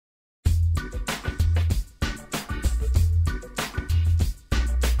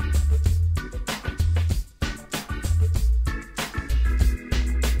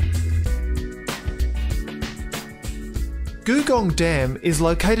Googong Dam is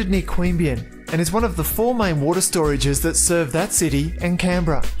located near Queanbeyan and is one of the 4 main water storages that serve that city and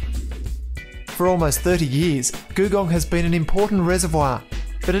Canberra. For almost 30 years, Googong has been an important reservoir,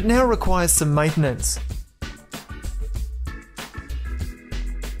 but it now requires some maintenance.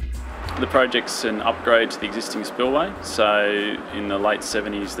 The project's an upgrade to the existing spillway. So in the late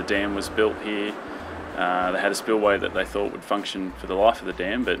 70s the dam was built here. They had a spillway that they thought would function for the life of the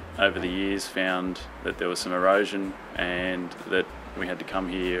dam, but over the years found that there was some erosion and that we had to come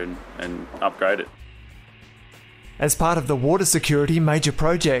here and upgrade it. As part of the water security major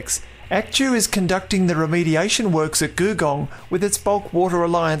projects, ACTEW is conducting the remediation works at Googong with its Bulk Water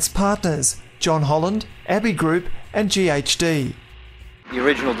Alliance partners, John Holland, Abbey Group and GHD. The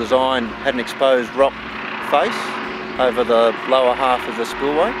original design had an exposed rock face over the lower half of the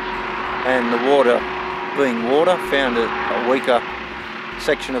spillway, and the water, being water, found a weaker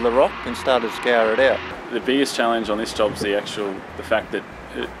section of the rock and started to scour it out. The biggest challenge on this job is the fact that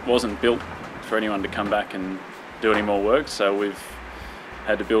it wasn't built for anyone to come back and do any more work, so we've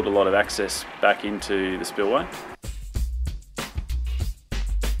had to build a lot of access back into the spillway.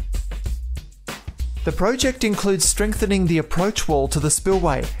 The project includes strengthening the approach wall to the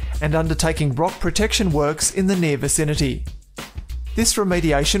spillway and undertaking rock protection works in the near vicinity. This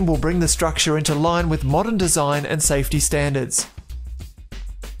remediation will bring the structure into line with modern design and safety standards.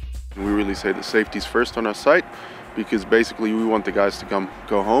 We really say that safety's first on our site because basically we want the guys to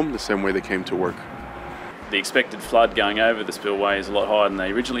go home the same way they came to work. The expected flood going over the spillway is a lot higher than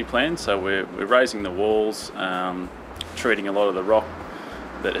they originally planned, so we're raising the walls, treating a lot of the rock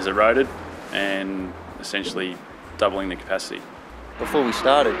that has eroded and essentially doubling the capacity. Before we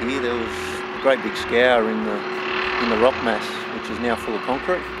started here there was a great big scour in the rock mass, which is now full of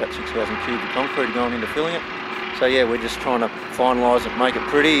concrete, about 6,000 cubes of concrete going into filling it. So yeah, we're just trying to finalise it, make it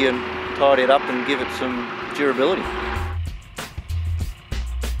pretty and tidy it up and give it some durability.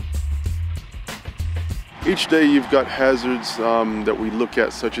 Each day you've got hazards that we look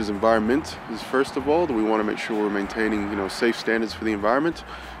at, such as environment is first of all. We want to make sure we're maintaining safe standards for the environment.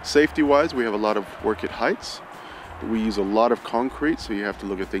 Safety wise, we have a lot of work at heights. We use a lot of concrete, so you have to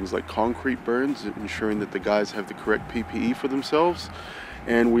look at things like concrete burns, ensuring that the guys have the correct PPE for themselves.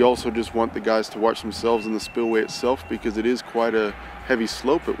 And we also just want the guys to watch themselves in the spillway itself because it is quite a heavy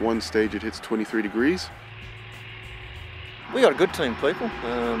slope. At one stage it hits 23 degrees. We got a good team of people,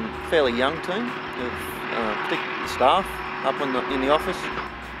 fairly young team, particularly staff up in the office,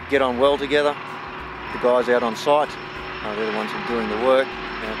 get on well together. The guys out on site, they're the ones who are doing the work,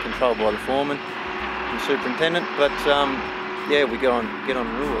 controlled by the foreman and superintendent, but yeah, we get on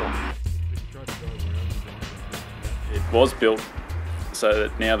real well. It was built so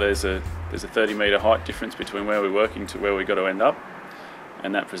that now there's a 30-metre height difference between where we're working to where we've got to end up,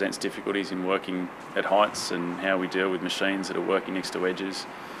 and that presents difficulties in working at heights and how we deal with machines that are working next to edges.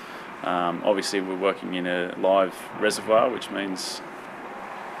 Obviously we're working in a live reservoir, which means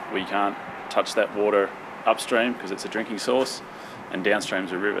we can't touch that water upstream because it's a drinking source, and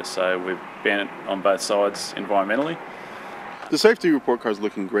downstream's a river, so we've been on both sides environmentally. The safety report card is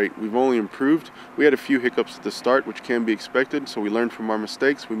looking great. We've only improved. We had a few hiccups at the start, which can be expected, so we learned from our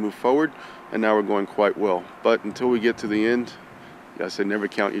mistakes, we moved forward, and now we're going quite well. But until we get to the end, I say never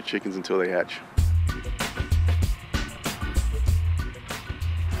count your chickens until they hatch.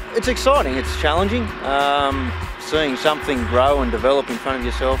 It's exciting, it's challenging, seeing something grow and develop in front of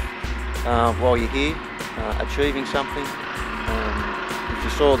yourself while you're here, achieving something. If you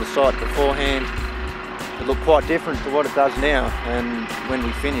saw the site beforehand, it looked quite different to what it does now, and when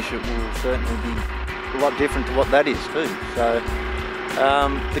we finish it will certainly be a lot different to what that is too. So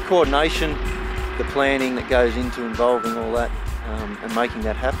the coordination, the planning that goes into involving all that and making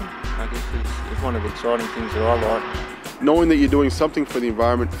that happen, I guess is one of the exciting things that I like. Knowing that you're doing something for the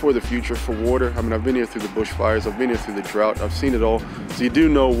environment, for the future, for water. I mean, I've been here through the bushfires, I've been here through the drought, I've seen it all. So you do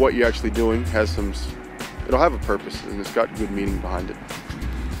know what you're actually doing it'll have a purpose and it's got good meaning behind it.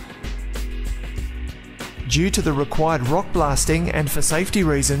 Due to the required rock blasting and for safety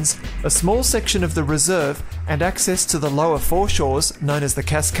reasons, a small section of the reserve and access to the lower foreshores, known as the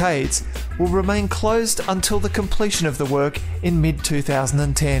Cascades, will remain closed until the completion of the work in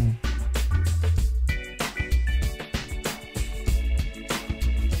mid-2010.